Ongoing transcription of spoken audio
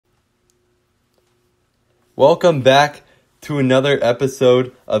Welcome back to another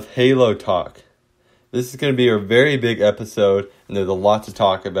episode of Halo Talk. This is going to be a very big episode, and there's a lot to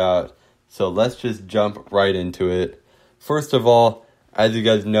talk about, so let's just jump right into it. First of all, as you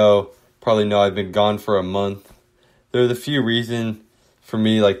guys probably know I've been gone for a month. There's a few reasons for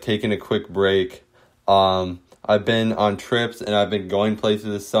me taking a quick break. I've been on trips and I've been going places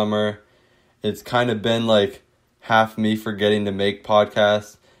this summer. It's kind of been half me forgetting to make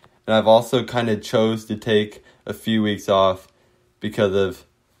podcasts. And I've also kind of chose to take a few weeks off because of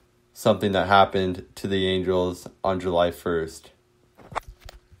something that happened to the Angels on July 1st.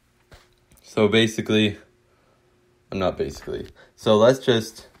 So let's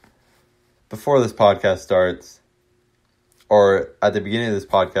just, before this podcast starts, or at the beginning of this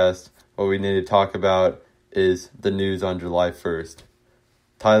podcast, what we need to talk about is the news on July 1st.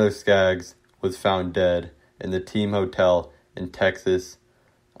 Tyler Skaggs was found dead in the team hotel in Texas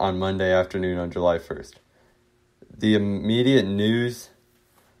on Monday afternoon on July 1st. The immediate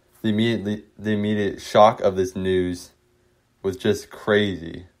shock of this news was just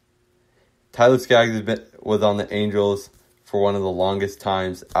crazy. Tyler Skaggs was on the Angels for one of the longest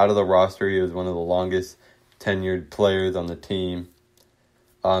times. Out of the roster, he was one of the longest tenured players on the team.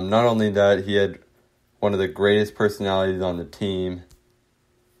 Not only that, he had one of the greatest personalities on the team,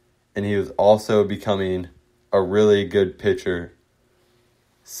 and he was also becoming a really good pitcher.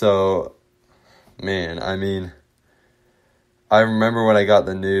 So, man, I remember when I got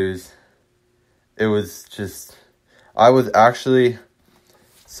the news, it was just,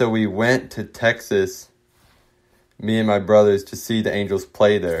 we went to Texas, me and my brothers, to see the Angels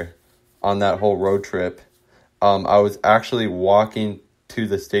play there on that whole road trip. I was actually walking to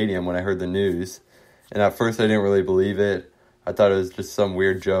the stadium when I heard the news, and at first I didn't really believe it. I thought it was just some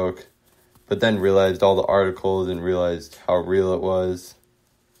weird joke, but then realized all the articles and realized how real it was.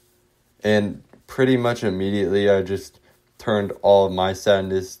 And pretty much immediately, I just turned all of my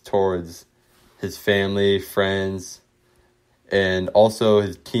sadness towards his family, friends, and also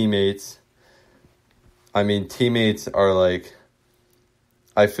his teammates. Teammates are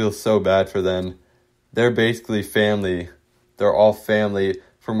I feel so bad for them. They're basically family. They're all family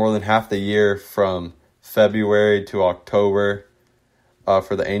for more than half the year, from February to October.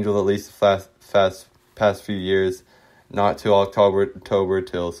 For the Angels, at least the past few years. Not till October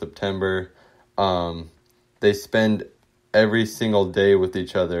till September. They spend every single day with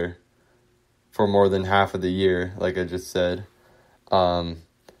each other for more than half of the year, like I just said.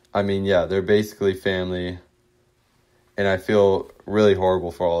 They're basically family, and I feel really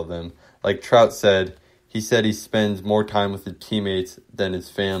horrible for all of them. Like Trout said, he spends more time with his teammates than his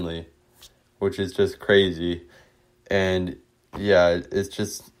family, which is just crazy. And yeah, it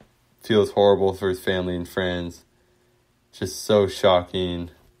just feels horrible for his family and friends. Just so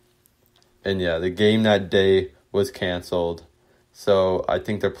shocking. And yeah, the game that day was canceled. So I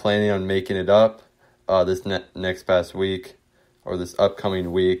think they're planning on making it up this next past week, or this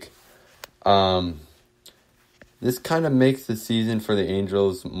upcoming week. This kind of makes the season for the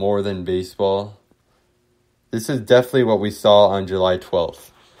Angels more than baseball. This is definitely what we saw on July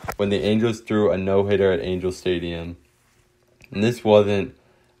 12th, when the Angels threw a no-hitter at Angel Stadium. And this wasn't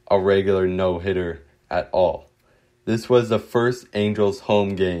a regular no-hitter at all. This was the first Angels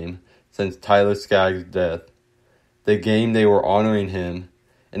home game since Tyler Skaggs' death. The game they were honoring him,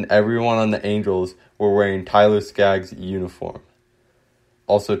 and everyone on the Angels were wearing Tyler Skaggs' uniform.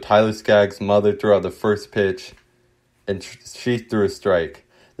 Also, Tyler Skaggs' mother threw out the first pitch, and she threw a strike.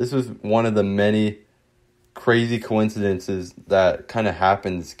 This was one of the many crazy coincidences that kind of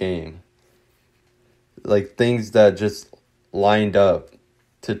happened this game. Things that just lined up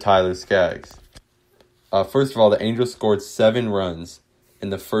to Tyler Skaggs. First of all, the Angels scored 7 runs in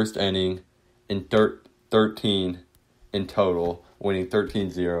the first inning, in 13 in total, winning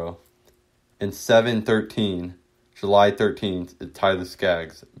 13-0. And 7-13, July 13th, is Tyler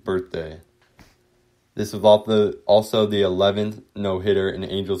Skaggs' birthday. This was also the 11th no-hitter in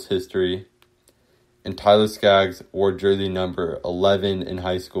Angels history. And Tyler Skaggs wore jersey number 11 in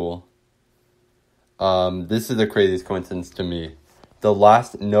high school. This is the craziest coincidence to me. The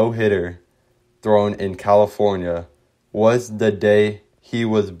last no-hitter thrown in California was the day he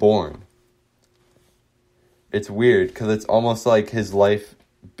was born. It's weird because it's almost like his life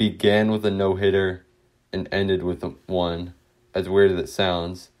began with a no-hitter and ended with one, as weird as it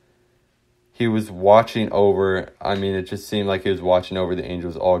sounds. He was watching over, it just seemed like he was watching over the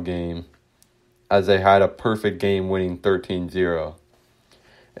Angels all game, as they had a perfect game, winning 13-0.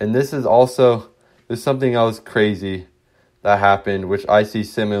 And there's something else crazy that happened, which I see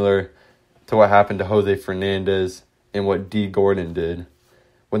similar to what happened to Jose Fernandez and what Dee Gordon did.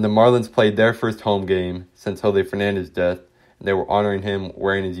 when the Marlins played their first home game since Jose Fernandez's death, and they were honoring him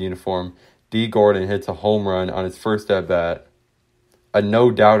wearing his uniform, Dee Gordon hits a home run on his first at-bat. A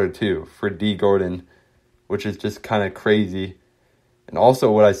no-doubter, too, for Dee Gordon, which is just kind of crazy. And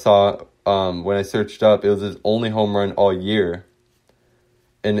also what I saw when I searched up, it was his only home run all year.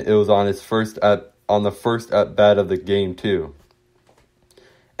 And it was on his on the first at-bat of the game, too.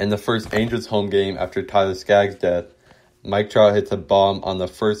 And the first Angels home game after Tyler Skaggs' death, Mike Trout hits a bomb on the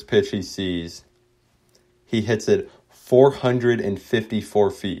first pitch he sees. He hits it 454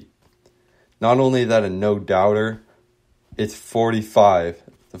 feet. Not only is that a no-doubter, it's 45,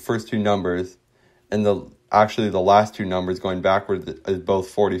 the first two numbers, and the last two numbers going backwards is both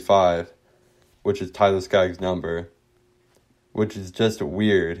 45, which is Tyler Skaggs' number, which is just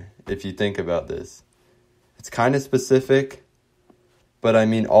weird if you think about this. It's kind of specific, but I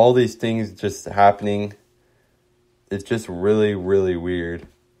mean, all these things just happening, it's just really, really weird.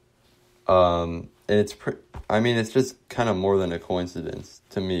 And it's just kind of more than a coincidence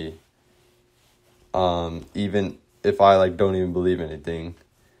to me. Even if I don't even believe anything.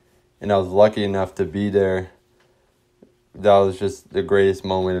 And I was lucky enough to be there. That was just the greatest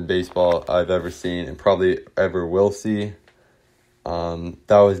moment in baseball I've ever seen and probably ever will see. That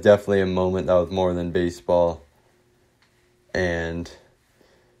was definitely a moment that was more than baseball. And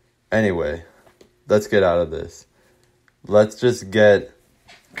anyway, let's get out of this. Let's just get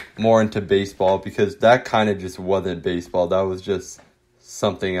more into baseball, because that kind of just wasn't baseball. That was just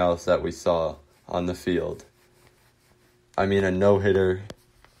something else that we saw on the field. I mean, a no-hitter,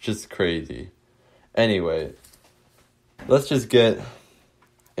 just crazy. Anyway, let's just get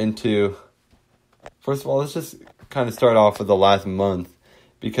into... First of all, let's just kind of start off with the last month,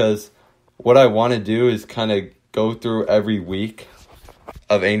 because what I want to do is kind of go through every week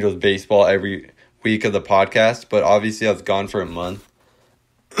of Angels baseball, every week of the podcast, but obviously I was gone for a month.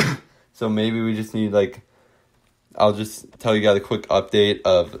 So maybe we just need I'll just tell you guys a quick update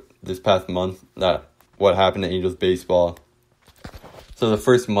of this past month, what happened to Angels baseball. So the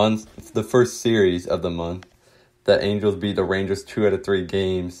first series of the month, the Angels beat the Rangers 2 out of 3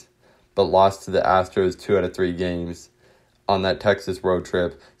 games, but lost to the Astros 2 out of 3 games on that Texas road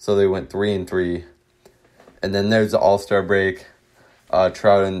trip. So they went 3-3. And then there's the All-Star break.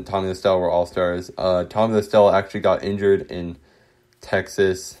 Trout and Tommy La Stella were All-Stars. Tommy La Stella actually got injured in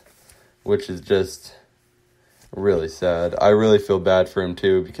Texas, which is just really sad. I really feel bad for him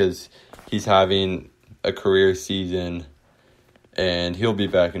too, because he's having a career season and he'll be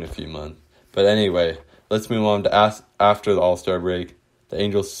back in a few months. But anyway, let's move on to after the All-Star break. The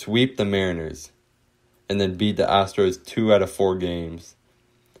Angels sweep the Mariners and then beat the Astros 2 out of 4 games,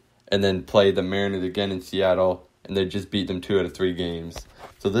 and then play the Mariners again in Seattle, and they just beat them 2 out of 3 games.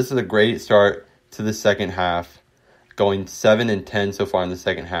 So this is a great start to the second half, going 7-10 so far in the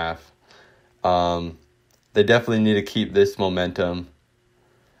second half. They definitely need to keep this momentum.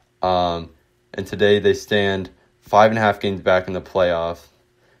 And today they stand 5.5 games back in the playoffs.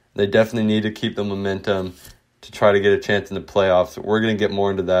 They definitely need to keep the momentum to try to get a chance in the playoffs. We're going to get more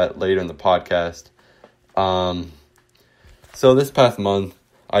into that later in the podcast. So this past month,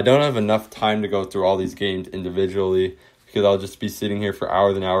 I don't have enough time to go through all these games individually, because I'll just be sitting here for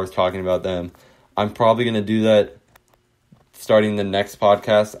hours and hours talking about them. I'm probably going to do that starting the next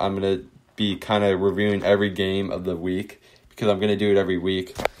podcast. I'm going to be kind of reviewing every game of the week, because I'm going to do it every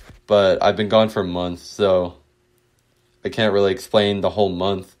week. But I've been gone for months, so I can't really explain the whole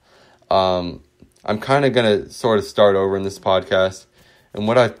month. I'm kind of going to sort of start over in this podcast. And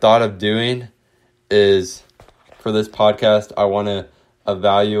what I thought of doing is, for this podcast, I want to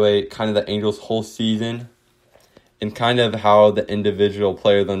evaluate kind of the Angels' whole season and kind of how the individual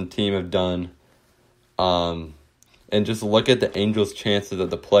players on the team have done. And just look at the Angels' chances at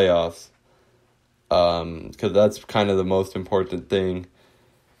the playoffs. Because that's kind of the most important thing.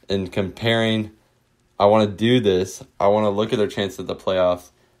 In comparing, I want to do this. I want to look at their chances at the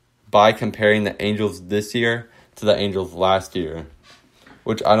playoffs by comparing the Angels this year to the Angels last year,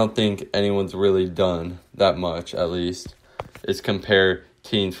 which I don't think anyone's really done that much, at least, is compare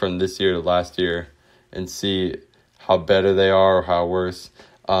teams from this year to last year and see how better they are or how worse.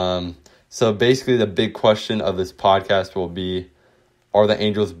 So basically the big question of this podcast will be, are the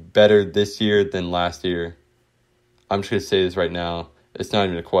Angels better this year than last year? I'm just going to say this right now. It's not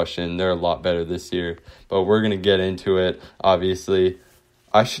even a question. They're a lot better this year. But we're going to get into it, obviously.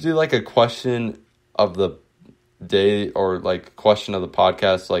 I should do a question of the day, or question of the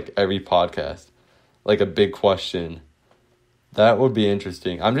podcast, every podcast. A big question. That would be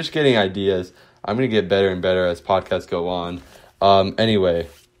interesting. I'm just getting ideas. I'm going to get better and better as podcasts go on. Anyway,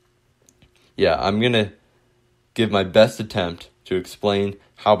 yeah, I'm going to give my best attempt to explain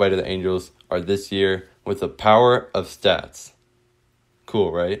how better the Angels are this year with the power of stats.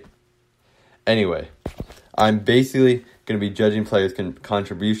 Cool, right? Anyway, I'm basically going to be judging players'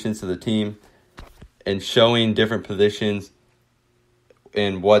 contributions to the team and showing different positions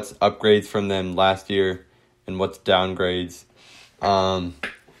and what's upgrades from them last year and what's downgrades.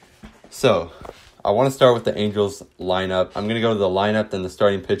 So, I want to start with the Angels lineup. I'm going to go to the lineup, then the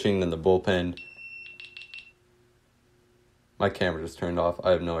starting pitching, then the bullpen. My camera just turned off.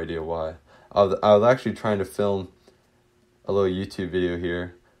 I have no idea why. I was actually trying to film a little YouTube video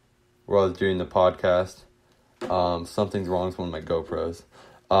here where I was doing the podcast. Something's wrong with one of my GoPros.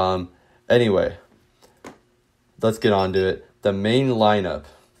 Anyway, let's get on to it. The main lineup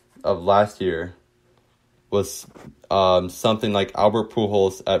of last year was something like Albert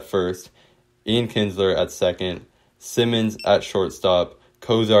Pujols at first, Ian Kinsler at second, Simmons at shortstop,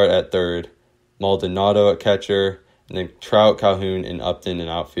 Cozart at third, Maldonado at catcher, and then Trout, Calhoun, and Upton in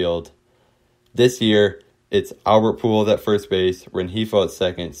outfield. This year, it's Albert Pujols at first base, Rengifo at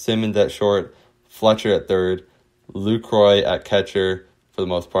second, Simmons at short, Fletcher at third, Lucroy at catcher for the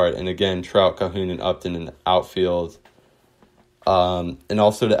most part, and again, Trout, Calhoun, and Upton in the outfield. And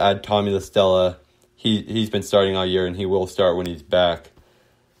also to add Tommy La Stella, he's been starting all year, and he will start when he's back.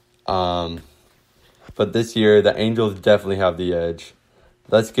 But this year, the Angels definitely have the edge.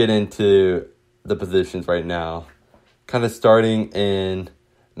 Let's get into the positions right now. Kind of starting in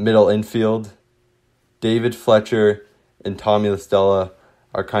middle infield, David Fletcher and Tommy La Stella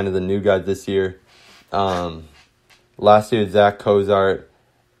are kind of the new guys this year. Last year, Zach Cozart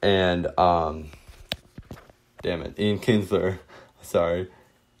and Ian Kinsler. Sorry.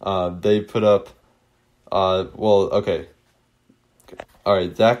 They put up, okay. All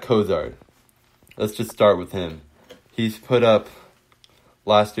right, Zach Cozart. Let's just start with him. He's put up,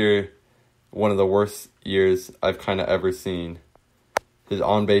 last year, one of the worst years I've kind of ever seen. His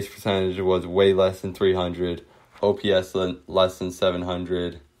on-base percentage was way less than 300, OPS less than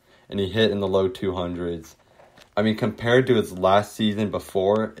 700, and he hit in the low 200s. I mean, compared to his last season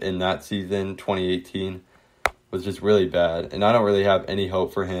before, in that season, 2018, was just really bad, and I don't really have any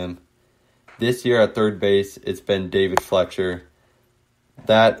hope for him. This year at third base, it's been David Fletcher.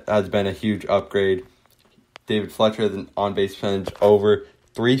 That has been a huge upgrade. David Fletcher has an on-base percentage over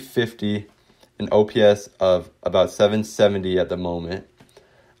 350, an OPS of about 770 at the moment.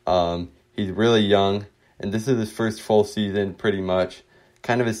 He's really young, and this is his first full season pretty much.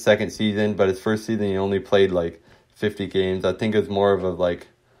 Kind of his second season, but his first season he only played like 50 games. I think it was more of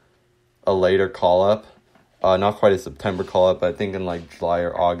a later call-up. Not quite a September call-up, but I think in like July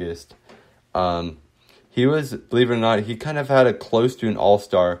or August. He was, believe it or not, he kind of had a close to an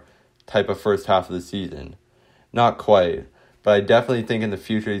all-star type of first half of the season. Not quite, but I definitely think in the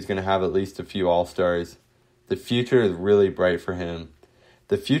future he's going to have at least a few all-stars. The future is really bright for him.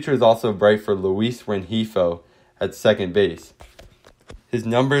 The future is also bright for Luis Rengifo at second base. His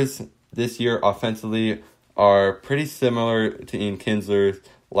numbers this year offensively are pretty similar to Ian Kinsler's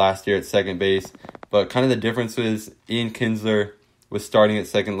last year at second base, but kind of the difference is Ian Kinsler was starting at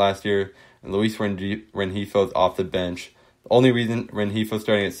second last year, and Luis Rengifo is off the bench. The only reason Rengifo's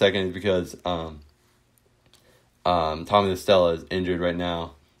starting at second is because Tommy La Stella is injured right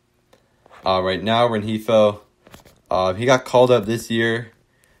now. Right now, Rengifo, he got called up this year.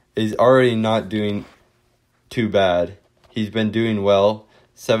 He's already not doing too bad. He's been doing well,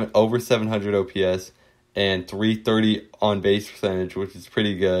 over 700 OPS and 330 on base percentage, which is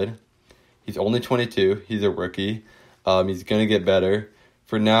pretty good. He's only 22. He's a rookie. He's gonna get better.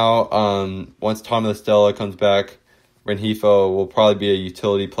 For now, once Tommy La Stella comes back, Rengifo will probably be a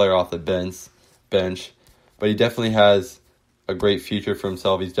utility player off the bench. But he definitely has a great future for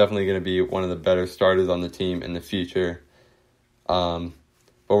himself. He's definitely going to be one of the better starters on the team in the future. But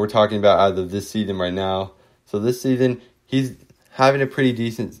we're talking about as of this season right now. So this season, he's having a pretty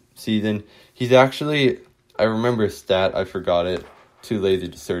decent season. He's actually, I remember a stat, I forgot it. Too lazy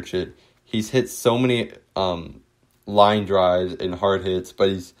to search it. He's hit so many line drives and hard hits, but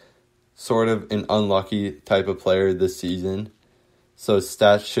he's sort of an unlucky type of player this season. So his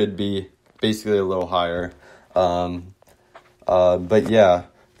stats should be basically a little higher. But yeah,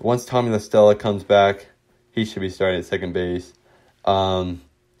 once Tommy La Stella comes back, he should be starting at second base.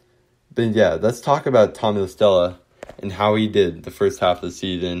 But yeah, let's talk about Tommy La Stella and how he did the first half of the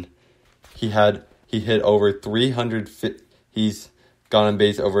season. He hit over 300. He's gone on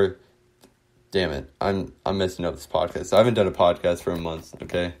base over. Damn it, I'm messing up this podcast. I haven't done a podcast for a month.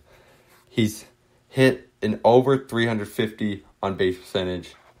 Okay, he's hit an over 350 on base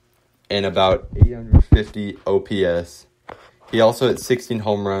percentage and about 850 OPS. He also hit 16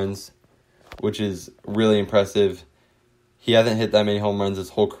 home runs, which is really impressive. He hasn't hit that many home runs his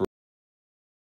whole career.